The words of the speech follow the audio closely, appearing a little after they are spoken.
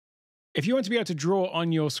If you want to be able to draw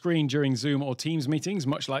on your screen during Zoom or Teams meetings,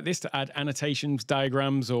 much like this, to add annotations,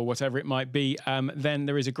 diagrams, or whatever it might be, then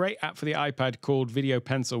there is a great app for the iPad called Video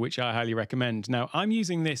Pencil, which I highly recommend. Now, I'm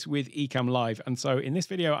using this with Ecamm Live, and so in this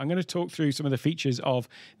video, I'm going to talk through some of the features of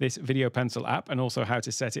this Video Pencil app and also how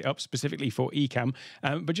to set it up specifically for Ecamm.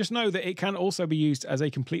 But just know that it can also be used as a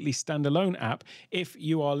completely standalone app if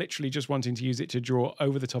you are literally just wanting to use it to draw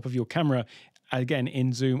over the top of your camera, again,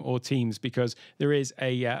 in Zoom or Teams, because there is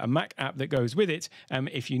a Mac app that goes with it,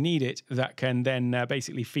 if you need it, that can then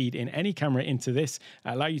basically feed in any camera into this,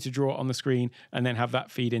 allow you to draw on the screen, and then have that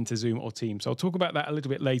feed into Zoom or Teams. So I'll talk about that a little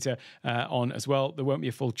bit later on as well. There won't be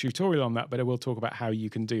a full tutorial on that, but I will talk about how you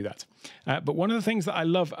can do that. But one of the things that I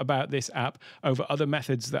love about this app over other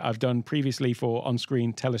methods that I've done previously for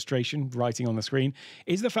on-screen telestration, writing on the screen,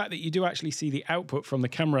 is the fact that you do actually see the output from the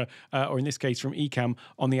camera, or in this case from Ecamm,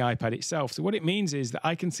 on the iPad itself. So what it means is that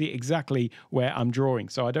I can see exactly where I'm drawing.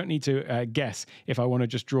 So I don't need to guess if I want to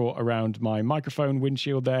just draw around my microphone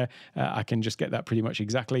windshield there. I can just get that pretty much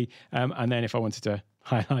exactly. And then if I wanted to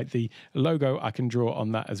highlight the logo, I can draw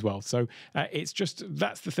on that as well. So it's just,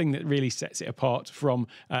 that's the thing that really sets it apart from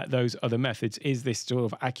those other methods, is this sort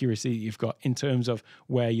of accuracy that you've got in terms of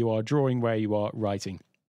where you are drawing, where you are writing.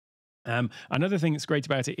 Another thing that's great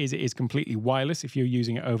about it is completely wireless if you're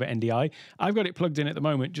using it over NDI. I've got it plugged in at the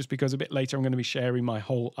moment just because a bit later I'm going to be sharing my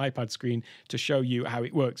whole iPad screen to show you how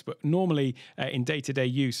it works. But normally in day-to-day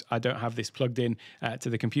use, I don't have this plugged in to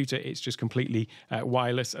the computer. It's just completely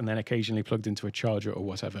wireless and then occasionally plugged into a charger or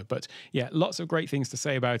whatever. But yeah, lots of great things to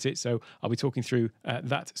say about it. So I'll be talking through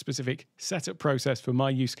that specific setup process for my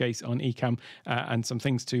use case on Ecamm, and some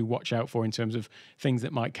things to watch out for in terms of things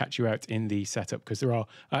that might catch you out in the setup, because there are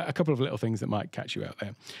a couple of little things that might catch you out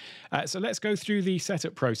there. So let's go through the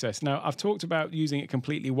setup process. Now, I've talked about using it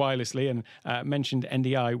completely wirelessly and mentioned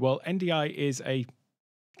NDI. Well, NDI is a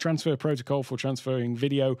transfer protocol for transferring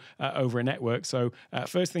video over a network. So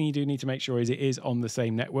first thing you do need to make sure is it is on the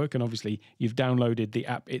same network, and obviously you've downloaded the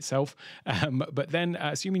app itself. But then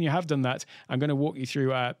assuming you have done that, I'm going to walk you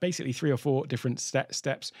through basically 3 or 4 different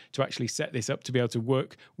steps to actually set this up to be able to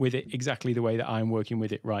work with it exactly the way that I'm working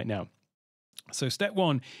with it right now. So step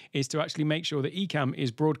 1 is to actually make sure that Ecamm is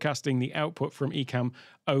broadcasting the output from Ecamm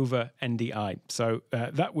over NDI. So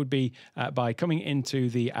that would be by coming into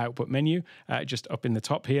the output menu, just up in the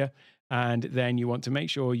top here. And then you want to make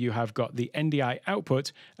sure you have got the NDI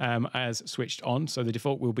output as switched on. So the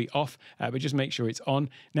default will be off, but just make sure it's on.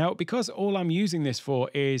 Now, because all I'm using this for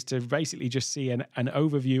is to basically just see an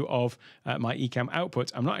overview of my Ecamm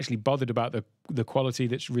output, I'm not actually bothered about the quality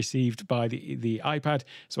that's received by the iPad.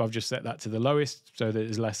 So I've just set that to the lowest so that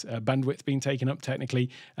there's less bandwidth being taken up technically.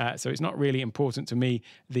 So it's not really important to me,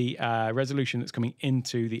 the resolution that's coming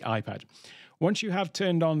into the iPad. Once you have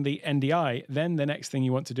turned on the NDI, then the next thing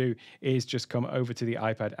you want to do is just come over to the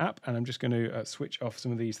iPad app. And I'm just going to switch off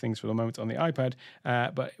some of these things for the moment on the iPad.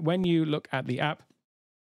 But when you look at the app,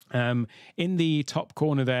 in the top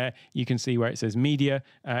corner there, you can see where it says media.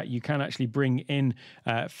 You can actually bring in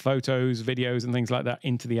photos, videos, and things like that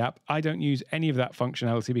into the app. I don't use any of that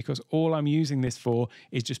functionality because all I'm using this for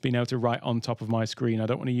is just being able to write on top of my screen. I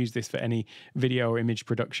don't want to use this for any video or image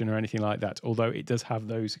production or anything like that, although it does have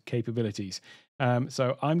those capabilities.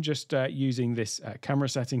 So I'm just using this camera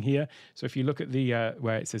setting here. So if you look at the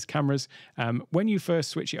where it says cameras, when you first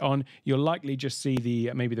switch it on, you'll likely just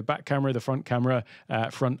see maybe the back camera, the front camera,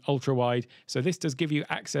 front ultra wide. So this does give you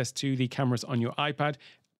access to the cameras on your iPad.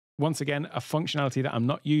 Once again, a functionality that I'm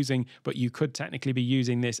not using, but you could technically be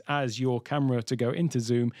using this as your camera to go into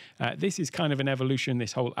Zoom. This is kind of an evolution.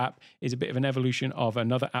 This whole app is a bit of an evolution of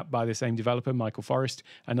another app by the same developer, Michael Forrest,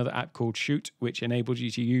 another app called Shoot, which enables you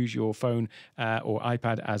to use your phone or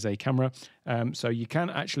iPad as a camera. So you can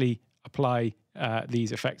actually apply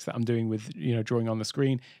these effects that I'm doing with, drawing on the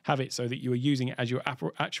screen, have it so that you are using it as your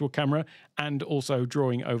actual camera and also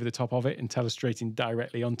drawing over the top of it and telestrating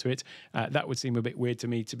directly onto it. That would seem a bit weird to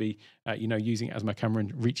me to be, using it as my camera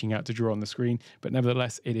and reaching out to draw on the screen. But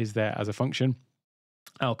nevertheless, it is there as a function.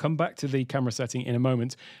 I'll come back to the camera setting in a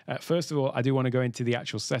moment. First of all, I do want to go into the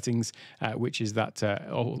actual settings, which is that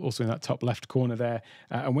also in that top left corner there.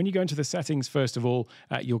 And when you go into the settings, first of all,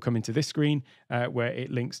 you'll come into this screen where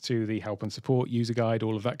it links to the help and support, user guide,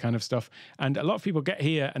 all of that kind of stuff. And a lot of people get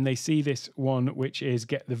here and they see this one, which is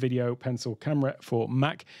get the Video Pencil camera for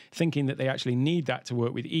Mac, thinking that they actually need that to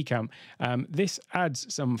work with Ecamm. This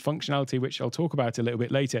adds some functionality, which I'll talk about a little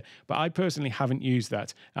bit later, but I personally haven't used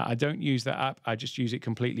that. I don't use that app. I just use use it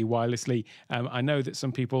completely wirelessly. I know that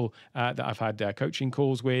some people that I've had coaching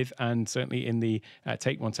calls with, and certainly in the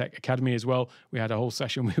Take One Tech Academy as well, we had a whole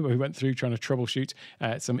session where we went through trying to troubleshoot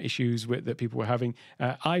some issues that people were having.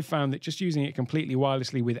 I found that just using it completely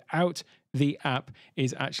wirelessly without the app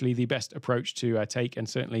is actually the best approach to take, and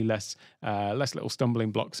certainly less little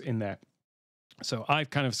stumbling blocks in there. So I've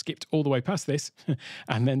kind of skipped all the way past this,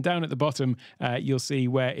 and then down at the bottom, you'll see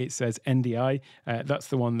where it says NDI. That's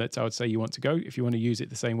the one that I would say you want to go if you want to use it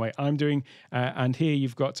the same way I'm doing. And here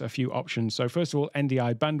you've got a few options. So first of all,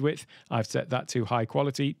 NDI bandwidth, I've set that to high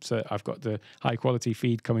quality. So I've got the high quality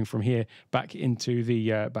feed coming from here back into the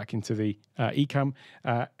Ecamm.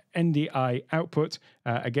 NDI output,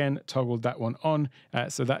 again, toggled that one on.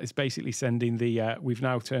 So that is basically sending we've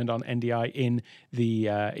now turned on NDI in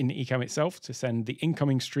Ecamm itself to send the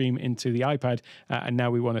incoming stream into the iPad. And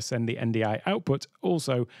now we want to send the NDI output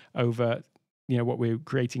also over what we're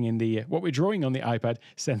creating what we're drawing on the iPad,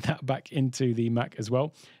 send that back into the Mac as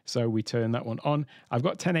well. So we turn that one on. I've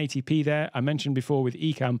got 1080p there. I mentioned before with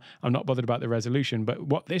Ecamm, I'm not bothered about the resolution, but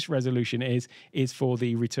what this resolution is for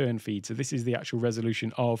the return feed. So this is the actual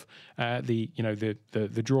resolution of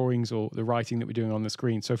the drawings or the writing that we're doing on the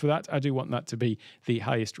screen. So for that, I do want that to be the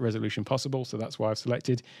highest resolution possible. So that's why I've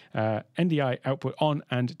selected NDI output on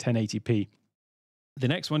and 1080p. The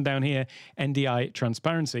next one down here, NDI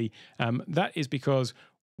transparency, that is because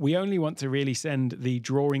we only want to really send the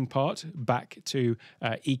drawing part back to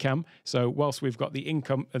Ecamm. So whilst we've got the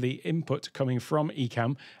input coming from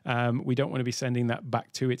Ecamm, we don't want to be sending that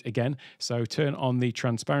back to it again. So turn on the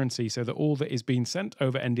transparency so that all that is being sent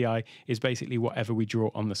over NDI is basically whatever we draw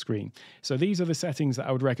on the screen. So these are the settings that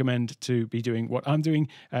I would recommend to be doing what I'm doing,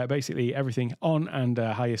 basically everything on and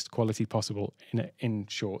highest quality possible in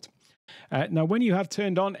short. Now, when you have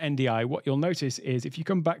turned on NDI, what you'll notice is if you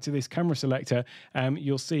come back to this camera selector,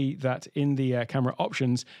 you'll see that in the camera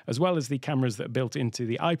options, as well as the cameras that are built into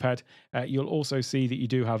the iPad, you'll also see that you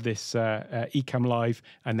do have this Ecamm Live,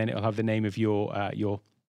 and then it'll have the name of your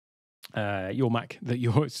Mac that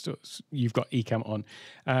you've got Ecamm on.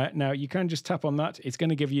 Now you can just tap on that. It's going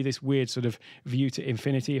to give you this weird sort of view to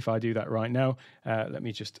infinity. If I do that right now, let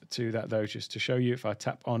me just do that though, just to show you. If I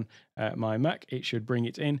tap on my Mac, it should bring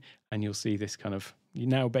it in, and you'll see this kind of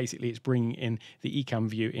now basically it's bringing in the Ecamm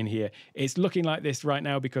view in here. It's looking like this right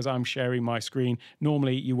now because I'm sharing my screen.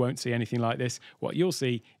 Normally you won't see anything like this. What you'll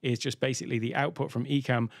see is just basically the output from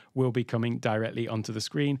Ecamm will be coming directly onto the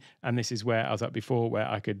screen, and this is where I was at before, where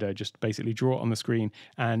I could just basically draw on the screen,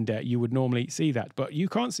 and you would normally see that, but you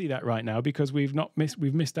can't see that right now because we've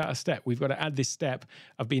missed out a step. We've got to add this step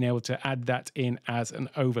of being able to add that in as an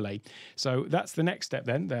overlay. So that's the next step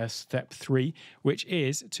then. There's step 3, which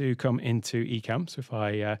is to come into Ecamm. So if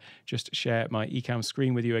I just share my Ecamm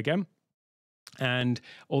screen with you again. And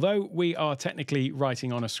although we are technically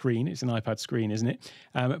writing on a screen, it's an iPad screen, isn't it?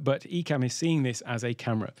 But Ecamm is seeing this as a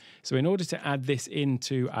camera. So in order to add this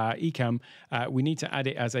into our Ecamm, we need to add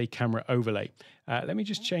it as a camera overlay. Let me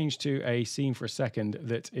just change to a scene for a second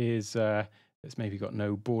that is that's maybe got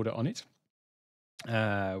no border on it.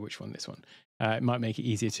 Which one? This one. It might make it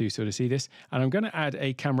easier to sort of see this. And I'm going to add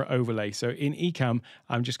a camera overlay. So in Ecamm,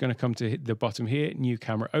 I'm just going to come to the bottom here, new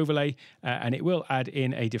camera overlay, and it will add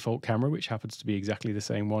in a default camera, which happens to be exactly the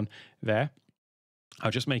same one there.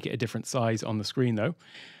 I'll just make it a different size on the screen though.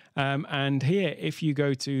 And here, if you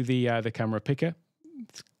go to the camera picker,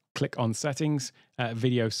 click on settings,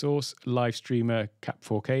 video source, live streamer cap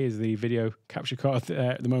 4K is the video capture card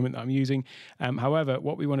at the moment that I'm using. However,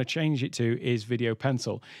 what we want to change it to is video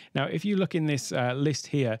pencil. Now, if you look in this list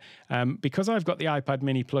here, because I've got the iPad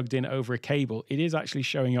mini plugged in over a cable, it is actually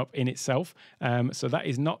showing up in itself. So that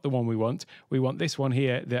is not the one we want. We want this one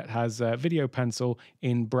here that has video pencil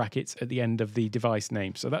in brackets at the end of the device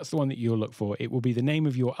name. So that's the one that you'll look for. It will be the name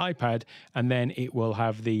of your iPad, and then it will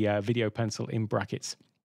have the video pencil in brackets.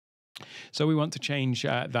 So we want to change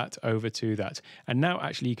that over to that. And now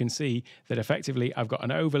actually you can see that effectively I've got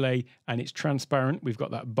an overlay and it's transparent. We've got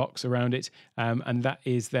that box around it, and that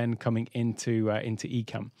is then coming into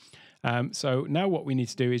Ecamm. So now what we need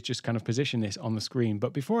to do is just kind of position this on the screen.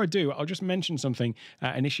 But before I do, I'll just mention something,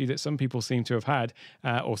 an issue that some people seem to have had,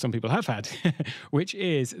 or some people have had, which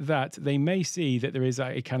is that they may see that there is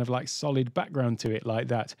a kind of like solid background to it like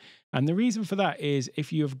that. And the reason for that is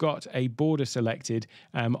if you've got a border selected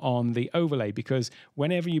on the overlay, because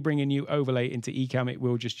whenever you bring a new overlay into Ecamm, it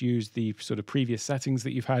will just use the sort of previous settings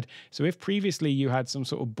that you've had. So if previously you had some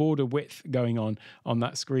sort of border width going on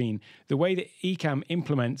that screen, the way that Ecamm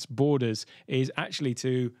implements borders is actually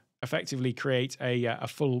to effectively create a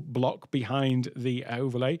full block behind the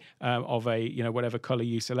overlay of a, whatever color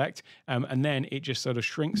you select, and then it just sort of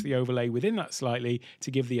shrinks the overlay within that slightly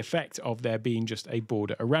to give the effect of there being just a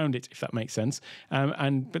border around it, if that makes sense.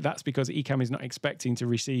 But that's because Ecamm is not expecting to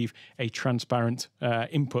receive a transparent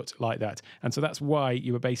input like that, and so that's why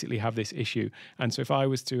you would basically have this issue. And so if I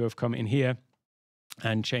was to have come in here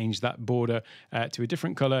and change that border to a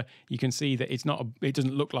different color, you can see that it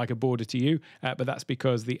doesn't look like a border to you, but that's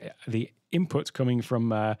because the input coming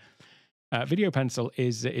from Video Pencil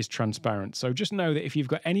is transparent. So just know that if you've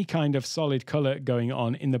got any kind of solid color going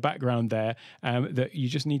on in the background there, that you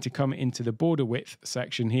just need to come into the border width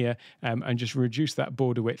section here and just reduce that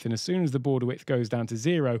border width. And as soon as the border width goes down to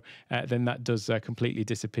 0, then that does completely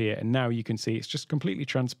disappear. And now you can see it's just completely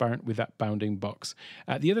transparent with that bounding box.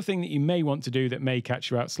 The other thing that you may want to do that may catch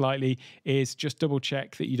you out slightly is just double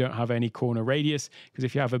check that you don't have any corner radius, because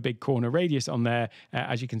if you have a big corner radius on there,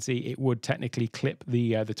 as you can see, it would technically clip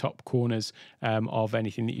the top corners of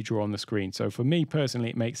anything that you draw on the screen. So for me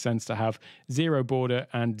personally, it makes sense to have 0 border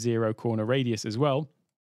and 0 corner radius as well.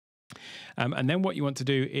 And then what you want to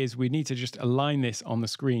do is we need to just align this on the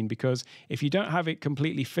screen, because if you don't have it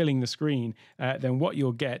completely filling the screen, then what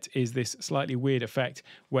you'll get is this slightly weird effect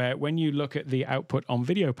where when you look at the output on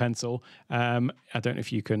Video Pencil, I don't know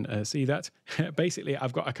if you can see that. Basically,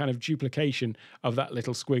 I've got a kind of duplication of that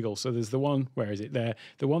little squiggle. So there's the one, where is it there?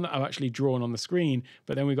 The one that I've actually drawn on the screen,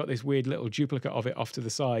 but then we've got this weird little duplicate of it off to the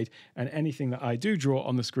side. And anything that I do draw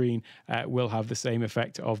on the screen will have the same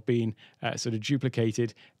effect of being sort of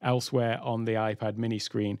duplicated elsewhere on the iPad mini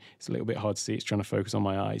screen. It's a little bit hard to see, it's trying to focus on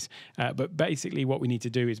my eyes. But basically what we need to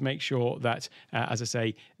do is make sure that, as I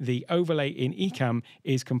say, the overlay in Ecamm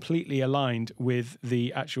is completely aligned with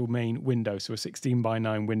the actual main window, so a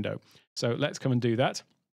 16:9 window. So let's come and do that.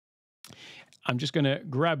 I'm just going to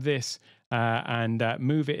grab this and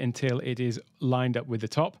move it until it is lined up with the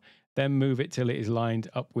top. Then move it till it is lined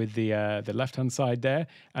up with the left-hand side there,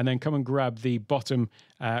 and then come and grab the bottom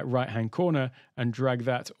right-hand corner and drag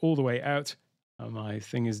that all the way out. My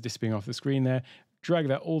thing is dipping off the screen there. Drag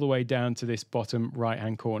that all the way down to this bottom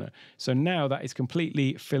right-hand corner. So now that is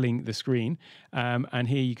completely filling the screen, and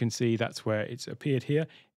here you can see that's where it's appeared. Here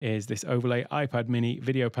is this overlay, iPad mini,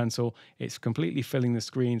 Video Pencil. It's completely filling the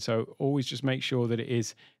screen, so always just make sure that it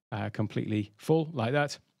is completely full like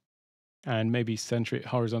that. And maybe center it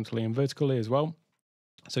horizontally and vertically as well.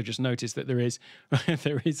 So just notice that there is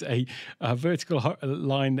a vertical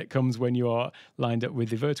line that comes when you are lined up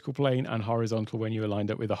with the vertical plane, and horizontal when you are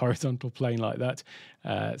lined up with a horizontal plane like that.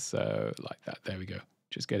 So like that, there we go.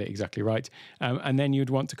 Just get it exactly right. And then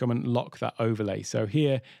you'd want to come and lock that overlay. So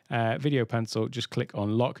here, Video Pencil, just click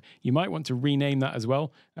on lock. You might want to rename that as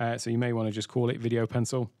well. So you may want to just call it Video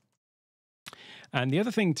Pencil. And the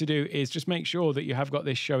other thing to do is just make sure that you have got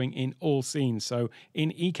this showing in all scenes. So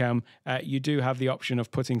in Ecamm, you do have the option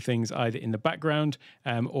of putting things either in the background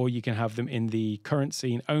or you can have them in the current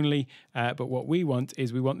scene only. But what we want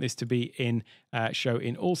is we want this to be in show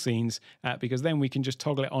in all scenes, because then we can just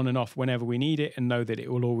toggle it on and off whenever we need it and know that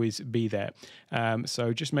it will always be there.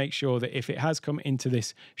 So just make sure that if it has come into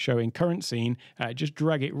this show in current scene, just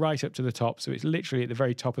drag it right up to the top. So it's literally at the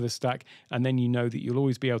very top of the stack. And then you know that you'll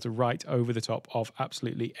always be able to write over the top of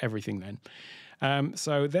absolutely everything then.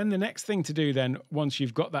 So then the next thing to do then, once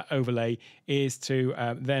you've got that overlay, is to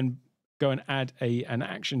then go and add an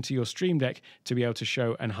action to your Stream Deck to be able to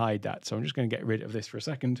show and hide that. So I'm just going to get rid of this for a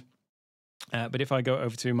second. But if I go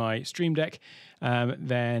over to my Stream Deck,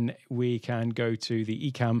 then we can go to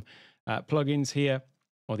the Ecamm plugins here,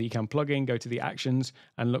 or the Ecamm plugin, go to the actions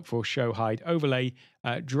and look for show hide overlay,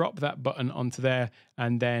 drop that button onto there,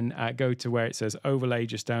 and then go to where it says overlay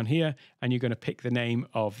just down here, and you're going to pick the name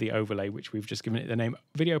of the overlay, which we've just given it the name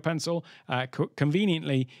Video Pencil.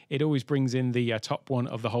 Conveniently, it always brings in the top one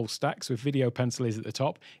of the whole stack. So if Video Pencil is at the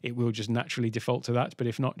top, it will just naturally default to that. But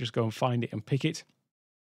if not, just go and find it and pick it.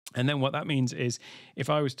 And then what that means is if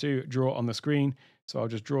I was to draw on the screen, so I'll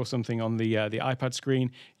just draw something on the iPad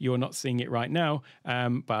screen. You're not seeing it right now,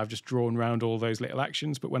 but I've just drawn around all those little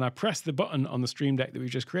actions. But when I press the button on the Stream Deck that we've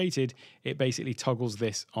just created, it basically toggles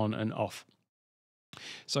this on and off.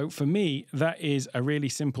 So for me, that is a really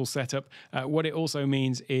simple setup. What it also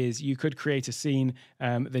means is you could create a scene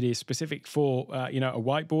that is specific for a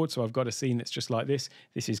whiteboard. So I've got a scene that's just like this.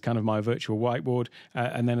 This is kind of my virtual whiteboard.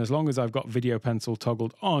 And then as long as I've got Video Pencil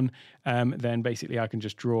toggled on, then basically I can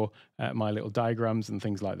just draw my little diagrams and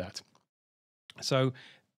things like that. So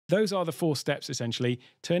those are the 4 steps, essentially.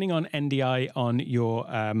 Turning on NDI on your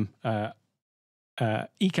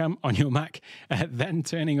Ecamm on your Mac, then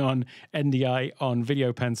turning on NDI on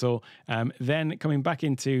Video Pencil, then coming back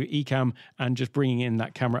into Ecamm and just bringing in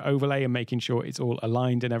that camera overlay and making sure it's all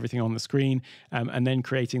aligned and everything on the screen, and then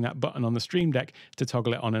creating that button on the Stream Deck to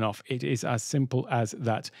toggle it on and off. It is as simple as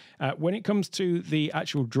that. When it comes to the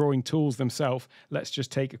actual drawing tools themselves, let's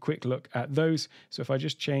just take a quick look at those. So if I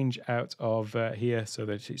just change out of here so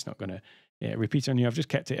that it's not going to repeat on you, I've just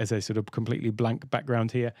kept it as a sort of completely blank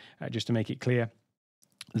background here, just to make it clear.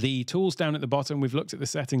 The tools down at the bottom, we've looked at the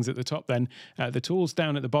settings at the top then. The tools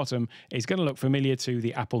down at the bottom is going to look familiar to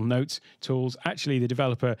the Apple Notes tools. Actually, the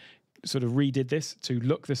developer sort of redid this to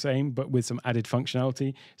look the same, but with some added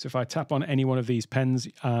functionality. So if I tap on any one of these pens,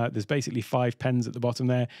 there's basically 5 pens at the bottom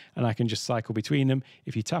there, and I can just cycle between them.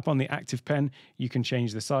 If you tap on the active pen, you can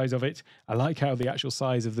change the size of it. I like how the actual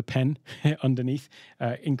size of the pen underneath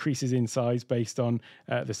increases in size based on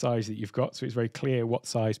the size that you've got. So it's very clear what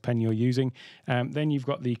size pen you're using. Then you've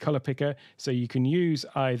got the color picker. So you can use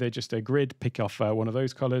either just a grid, pick off one of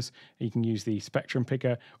those colors. You can use the spectrum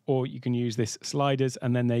picker, or you can use this sliders,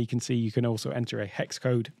 and then there you can see you can also enter a hex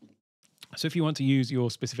code. So if you want to use your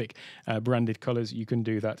specific branded colors, you can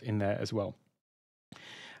do that in there as well.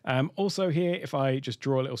 Also here, if I just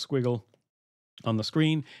draw a little squiggle on the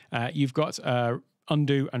screen, you've got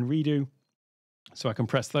undo and redo. So I can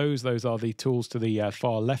press those. Those are the tools to the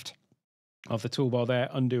far left of the toolbar there,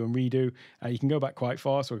 undo and redo. You can go back quite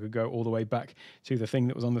far, so I could go all the way back to the thing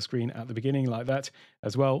that was on the screen at the beginning like that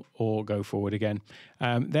as well, or go forward again.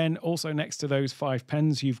 Then also next to those 5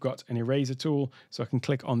 pens, you've got an eraser tool, so I can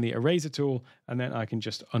click on the eraser tool and then I can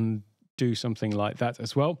just undo something like that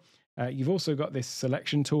as well. You've also got this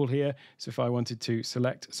selection tool here, so if I wanted to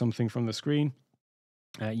select something from the screen,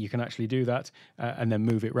 you can actually do that and then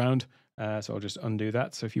move it around. So I'll just undo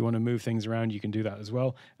that. So if you want to move things around, you can do that as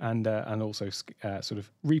well, and also sort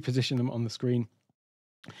of reposition them on the screen.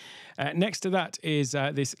 Next to that is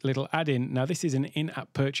this little add-in. Now, this is an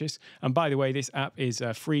in-app purchase. And by the way, this app is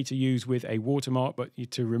free to use with a watermark, but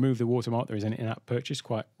to remove the watermark, there is an in-app purchase,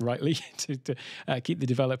 quite rightly, to keep the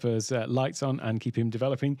developer's lights on and keep him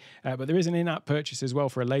developing. But there is an in-app purchase as well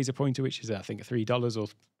for a laser pointer, which is, I think, $3 or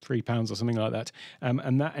 £3 or something like that.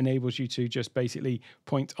 And that enables you to just basically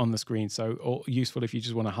point on the screen. So useful if you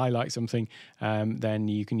just want to highlight something, then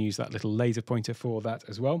you can use that little laser pointer for that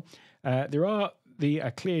as well. There are the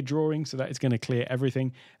clear drawing, so that is going to clear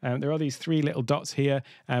everything. There are these 3 little dots here.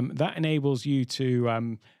 That enables you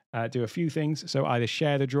to do a few things. So either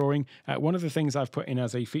share the drawing. One of the things I've put in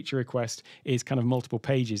as a feature request is kind of multiple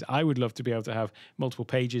pages. I would love to be able to have multiple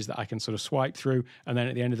pages that I can sort of swipe through, and then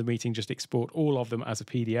at the end of the meeting just export all of them as a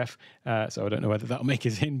PDF. So I don't know whether that'll make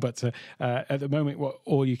it in, but at the moment,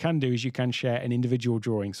 all you can do is you can share an individual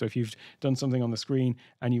drawing. So if you've done something on the screen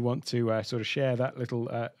and you want to sort of share that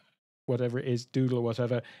little whatever it is, doodle or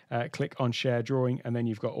whatever, click on share drawing, and then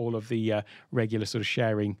you've got all of the regular sort of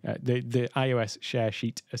sharing, the iOS share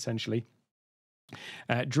sheet essentially.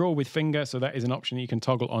 Draw with finger, so that is an option that you can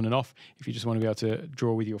toggle on and off. If you just want to be able to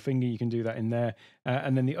draw with your finger, you can do that in there.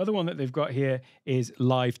 And then the other one that they've got here is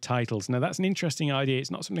live titles. Now, that's an interesting idea.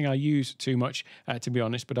 It's not something I use too much, to be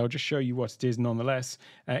honest, but I'll just show you what it is nonetheless.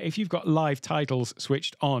 If you've got live titles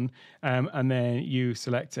switched on, and then you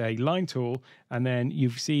select a line tool, and then you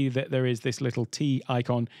see that there is this little T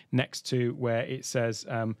icon next to where it says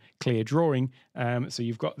clear drawing. So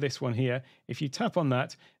you've got this one here. If you tap on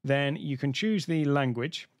that, then you can choose the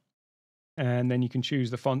language, and then you can choose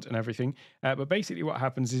the font and everything. But basically what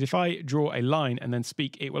happens is if I draw a line and then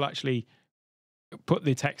speak, it will actually put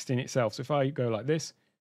the text in itself. So if I go like this,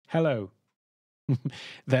 hello,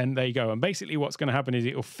 then there you go. And basically what's going to happen is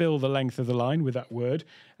it will fill the length of the line with that word.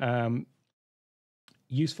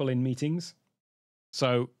 Useful in meetings.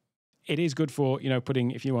 So it is good for, putting,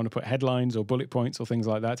 if you want to put headlines or bullet points or things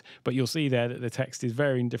like that. But you'll see there that the text is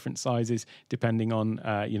varying different sizes depending on,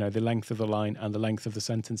 the length of the line and the length of the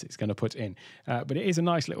sentence it's going to put in. But it is a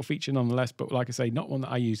nice little feature nonetheless. But like I say, not one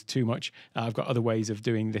that I use too much. I've got other ways of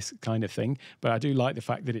doing this kind of thing. But I do like the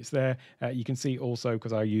fact that it's there. You can see also,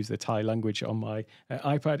 because I use the Thai language on my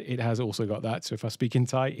iPad, it has also got that. So if I speak in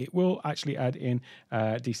Thai, it will actually add in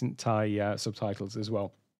decent Thai subtitles as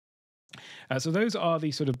well. So those are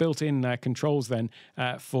the sort of built-in controls then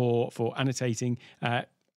for annotating.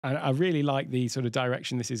 And I really like the sort of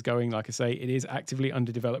direction this is going. Like I say, it is actively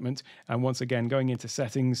under development. And once again, going into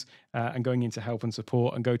settings and going into help and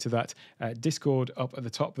support and go to that Discord up at the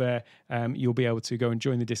top there, you'll be able to go and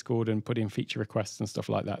join the Discord and put in feature requests and stuff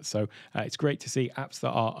like that. So it's great to see apps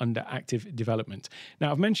that are under active development.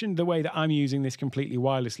 Now, I've mentioned the way that I'm using this completely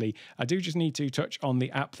wirelessly. I do just need to touch on the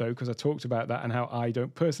app though, because I talked about that and how I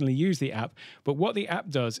don't personally use the app. But what the app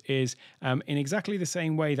does is in exactly the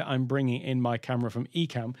same way that I'm bringing in my camera from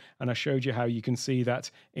Ecamm, and I showed you how you can see that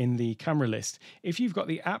in the camera list. If you've got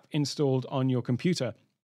the app installed on your computer,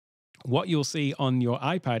 what you'll see on your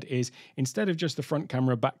iPad is instead of just the front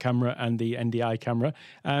camera, back camera, and the NDI camera,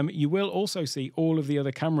 you will also see all of the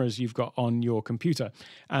other cameras you've got on your computer.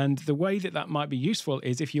 And the way that that might be useful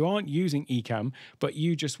is if you aren't using Ecamm, but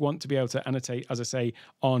you just want to be able to annotate, as I say,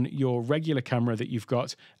 on your regular camera that you've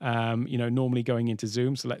got, normally going into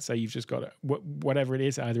Zoom. So let's say you've just got whatever it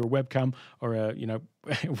is, either a webcam or a,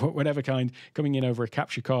 whatever kind, coming in over a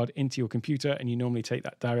capture card into your computer, and you normally take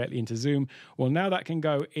that directly into Zoom. Well, now that can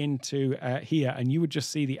go into here, and you would just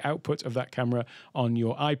see the output of that camera on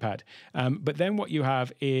your iPad. But then what you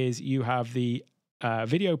have is you have the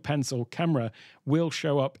video pencil camera will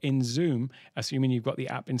show up in Zoom, assuming you've got the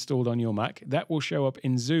app installed on your Mac. That will show up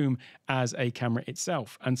in Zoom as a camera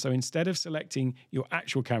itself. And so instead of selecting your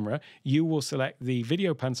actual camera, you will select the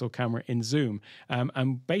video pencil camera in Zoom.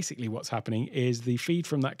 And basically what's happening is the feed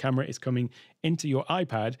from that camera is coming into your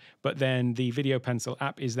iPad, but then the video pencil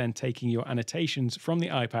app is then taking your annotations from the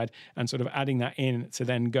iPad and sort of adding that in to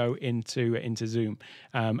then go into Zoom.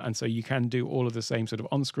 And so you can do all of the same sort of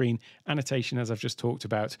on-screen annotation as I've just talked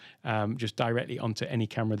about, just directly onto any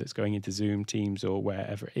camera that's going into Zoom, Teams, or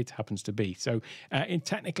wherever it happens to be. So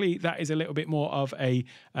technically, that is a little bit more of a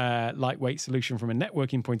lightweight solution from a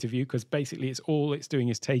networking point of view, because basically it's doing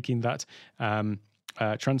is taking that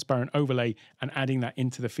transparent overlay and adding that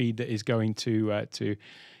into the feed that is going to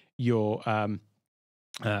your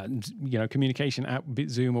communication app,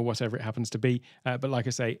 Zoom or whatever it happens to be. But like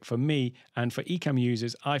I say, for me and for Ecamm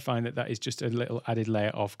users, I find that is just a little added layer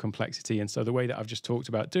of complexity. And so the way that I've just talked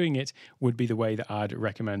about doing it would be the way that I'd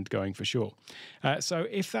recommend going for sure. So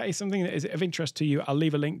if that is something that is of interest to you, I'll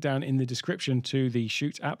leave a link down in the description to the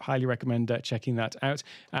Shoot app. Highly recommend checking that out.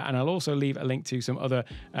 And I'll also leave a link to some other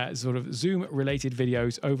sort of Zoom related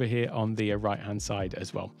videos over here on the right-hand side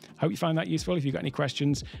as well. Hope you find that useful. If you've got any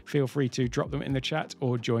questions, feel free to drop them in the chat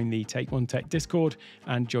or join the Take One Tech Discord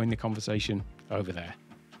and join the conversation over there.